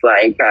opinions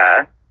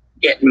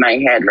get in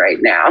my head right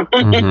now.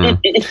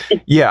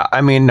 Yeah,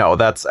 I mean, no,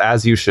 that's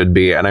as you should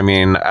be. And I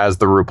mean, as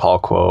the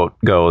RuPaul quote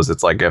goes,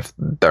 it's like, if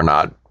they're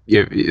not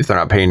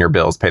paying your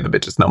bills, pay the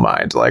bitches no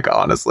mind. Like,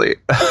 honestly.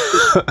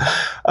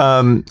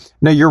 Now,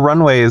 your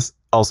runways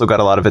also got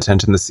a lot of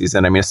attention this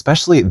season. I mean,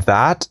 especially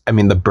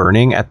the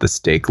burning at the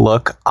stake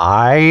look.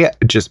 My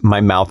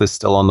mouth is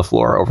still on the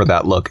floor over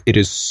that look. It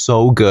is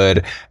so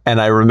good.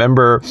 And I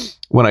remember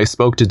when I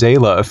spoke to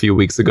Dela a few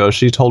weeks ago,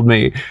 she told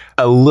me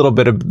a little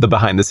bit of the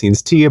behind the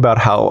scenes tea about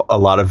how a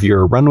lot of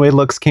your runway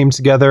looks came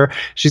together.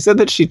 She said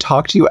that she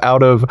talked you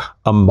out of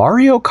a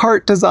Mario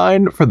Kart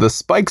design for the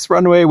Spikes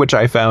runway, which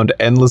I found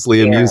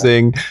endlessly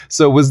amusing.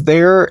 So was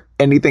there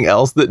anything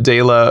else that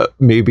Dela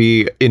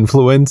maybe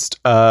influenced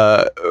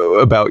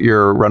about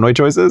your runway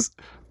choices?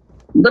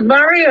 The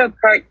Mario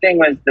Kart thing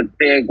was the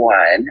big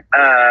one.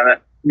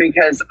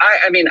 Because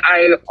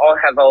I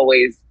have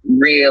always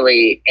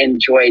really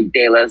enjoyed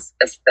Dela's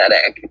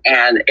aesthetic.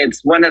 And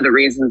it's one of the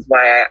reasons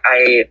why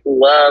I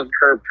love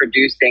her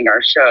producing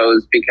our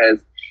shows, because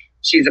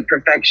she's a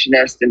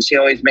perfectionist and she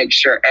always makes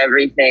sure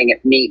everything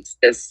meets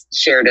this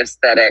shared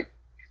aesthetic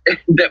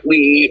that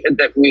we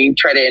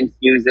try to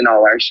infuse in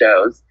all our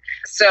shows.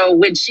 So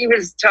when she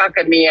was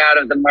talking me out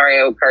of the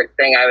Mario Kart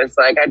thing, I was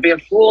like, I'd be a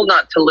fool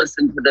not to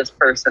listen to this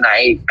person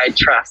I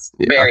trust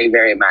very,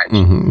 very much.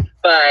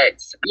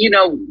 But,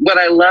 what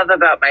I love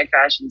about my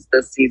fashions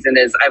this season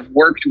is I've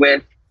worked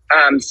with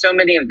so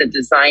many of the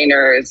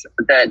designers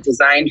that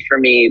designed for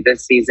me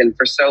this season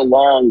for so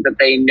long that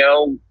they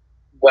know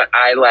what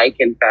I like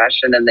in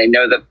fashion, and they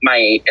know that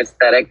my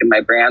aesthetic and my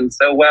brand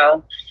so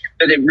well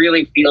that it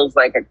really feels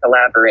like a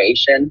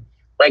collaboration.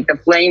 Like the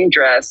flame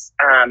dress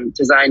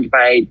designed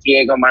by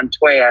Diego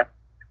Montoya,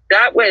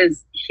 that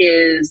was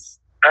his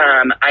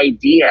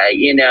idea,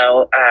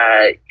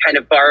 kind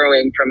of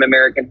borrowing from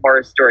American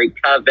Horror Story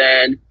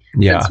Coven.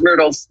 Yeah.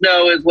 Myrtle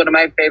Snow is one of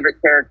my favorite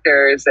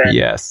characters. And,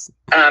 yes.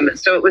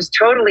 So it was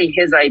totally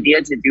his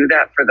idea to do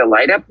that for the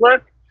light up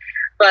look,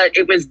 but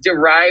it was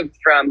derived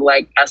from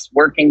us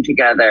working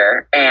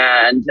together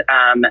and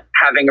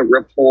having a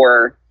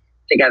rapport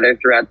together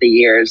throughout the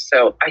years.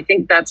 So I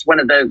think that's one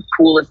of the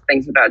coolest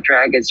things about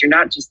drag is you're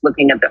not just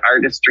looking at the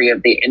artistry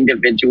of the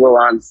individual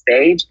on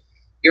stage.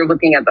 You're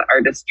looking at the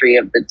artistry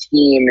of the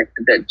team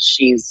that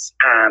she's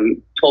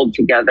pulled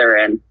together.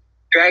 And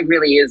drag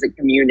really is a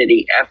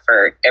community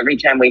effort. Every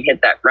time we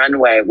hit that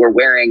runway, we're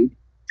wearing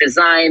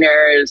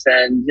designers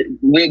and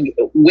wig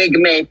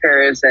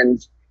makers,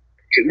 and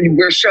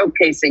we're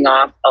showcasing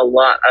off a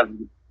lot of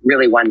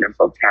really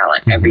wonderful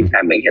talent every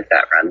time we hit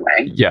that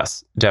runway.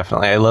 Yes,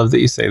 definitely. I love that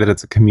you say that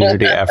it's a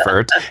community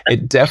effort.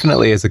 It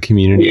definitely is a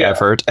community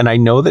effort. And I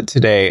know that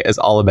today is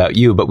all about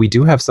you, but we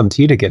do have some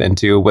tea to get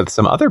into with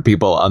some other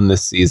people on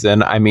this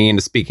season. I mean,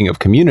 speaking of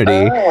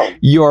community,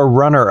 your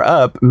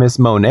runner-up, Miss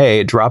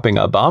Monet, dropping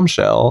a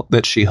bombshell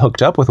that she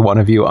hooked up with one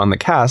of you on the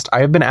cast.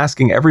 I have been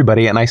asking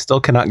everybody, and I still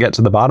cannot get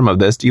to the bottom of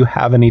this. Do you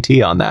have any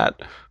tea on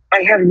that?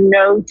 I have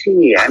no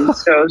tea. I'm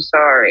so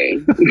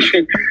sorry.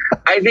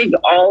 I think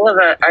all of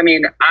it,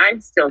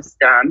 I'm still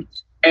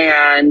stumped.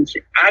 And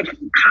I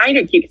kind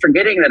of keep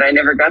forgetting that I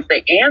never got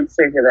the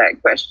answer to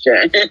that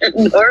question.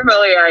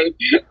 Normally I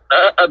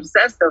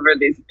obsess over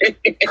these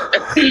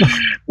things.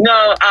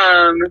 No,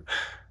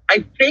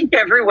 I think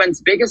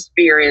everyone's biggest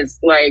fear is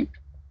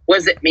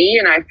was it me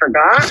and I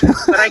forgot?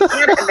 But I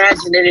can't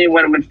imagine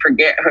anyone would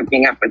forget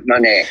hooking up with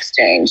Monet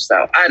Exchange.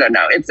 So I don't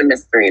know. It's a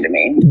mystery to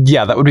me.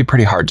 Yeah, that would be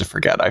pretty hard to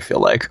forget, I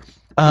feel like.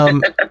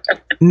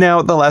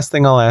 Now, the last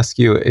thing I'll ask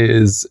you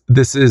is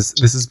this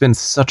has been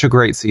such a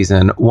great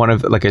season.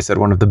 Like I said,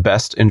 one of the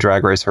best in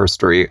Drag Race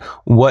history.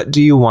 What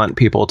do you want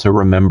people to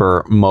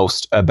remember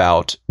most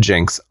about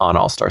Jinkx on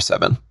All-Star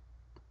 7?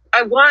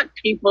 I want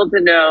people to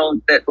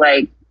know that,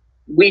 like,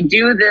 we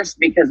do this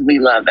because we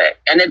love it,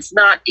 and it's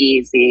not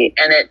easy,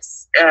 and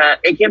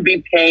it can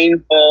be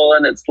painful,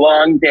 and it's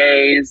long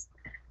days,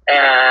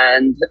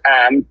 and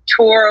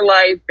tour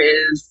life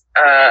is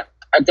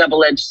a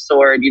double-edged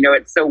sword. You know,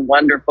 it's so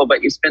wonderful,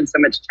 but you spend so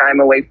much time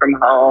away from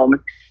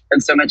home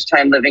and so much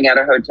time living out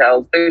of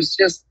hotels. There's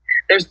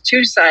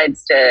two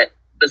sides to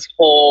this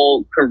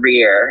whole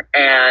career,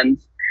 and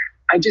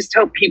I just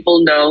hope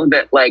people know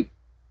that, like,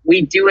 we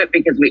do it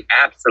because we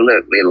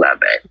absolutely love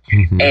it.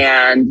 Mm-hmm.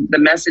 And the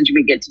message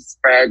we get to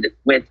spread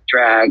with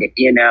drag,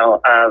 you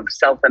know, of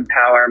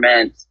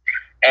self-empowerment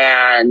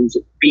and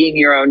being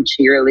your own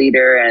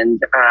cheerleader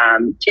and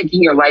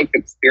taking your life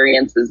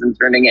experiences and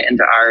turning it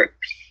into art.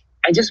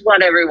 I just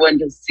want everyone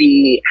to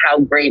see how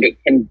great it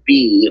can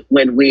be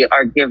when we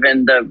are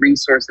given the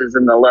resources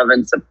and the love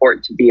and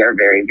support to be our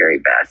very, very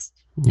best.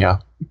 Yeah,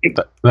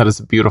 that is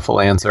a beautiful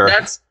answer.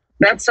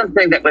 That's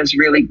something that was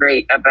really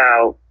great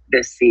about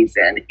this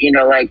season. You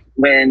know, like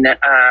when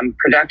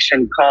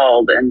production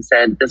called and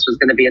said this was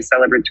going to be a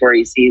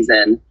celebratory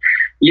season,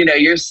 you know,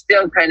 you're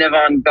still kind of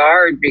on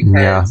guard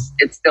because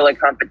it's still a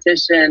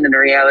competition and a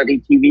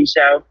reality TV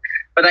show.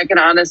 But I can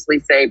honestly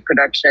say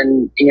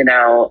production, you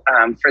know,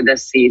 for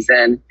this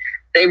season,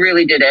 they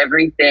really did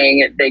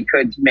everything they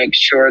could to make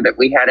sure that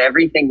we had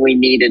everything we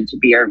needed to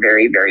be our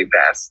very, very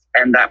best.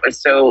 And that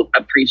was so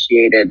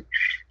appreciated.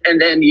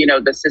 And then, you know,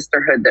 the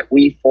sisterhood that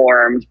we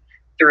formed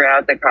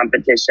throughout the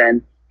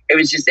competition, it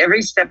was just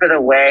every step of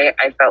the way,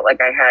 I felt like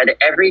I had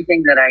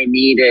everything that I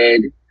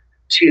needed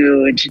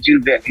to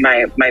do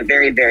my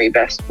very, very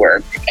best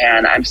work.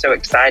 And I'm so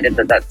excited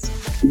that that's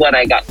what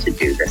I got to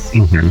do this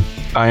season.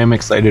 Mm-hmm. I am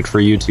excited for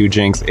you too,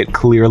 Jinkx. It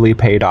clearly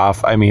paid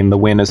off. I mean, the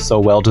win is so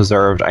well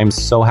deserved. I'm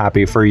so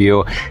happy for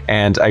you.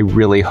 And I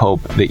really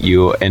hope that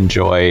you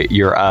enjoy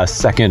your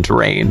second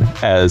reign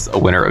as a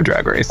winner of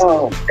Drag Race.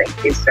 Oh,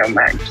 thank you so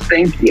much.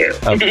 Thank you.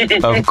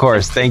 Of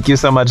course. Thank you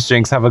so much,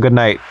 Jinkx. Have a good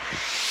night.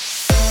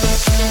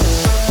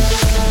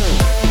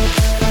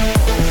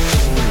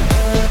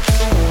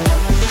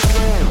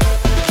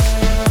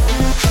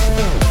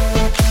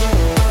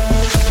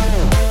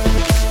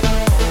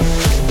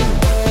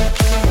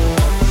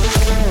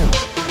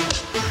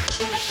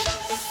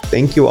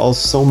 Thank you all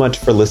so much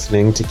for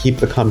listening. To keep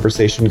the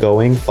conversation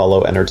going,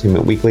 follow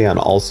Entertainment Weekly on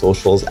all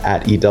socials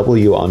at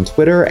EW on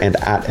Twitter and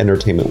at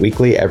Entertainment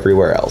Weekly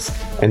everywhere else.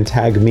 And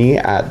tag me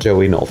at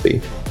Joey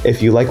Nolfi.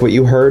 If you like what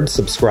you heard,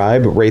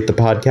 subscribe, rate the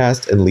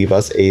podcast, and leave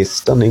us a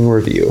stunning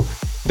review.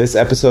 This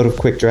episode of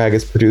Quick Drag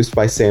is produced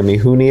by Sammy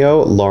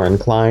Junio, Lauren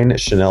Klein,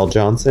 Chanel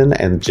Johnson,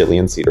 and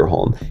Jillian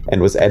Cederholm, and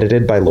was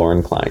edited by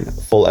Lauren Klein.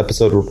 Full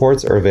episode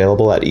reports are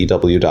available at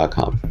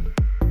EW.com.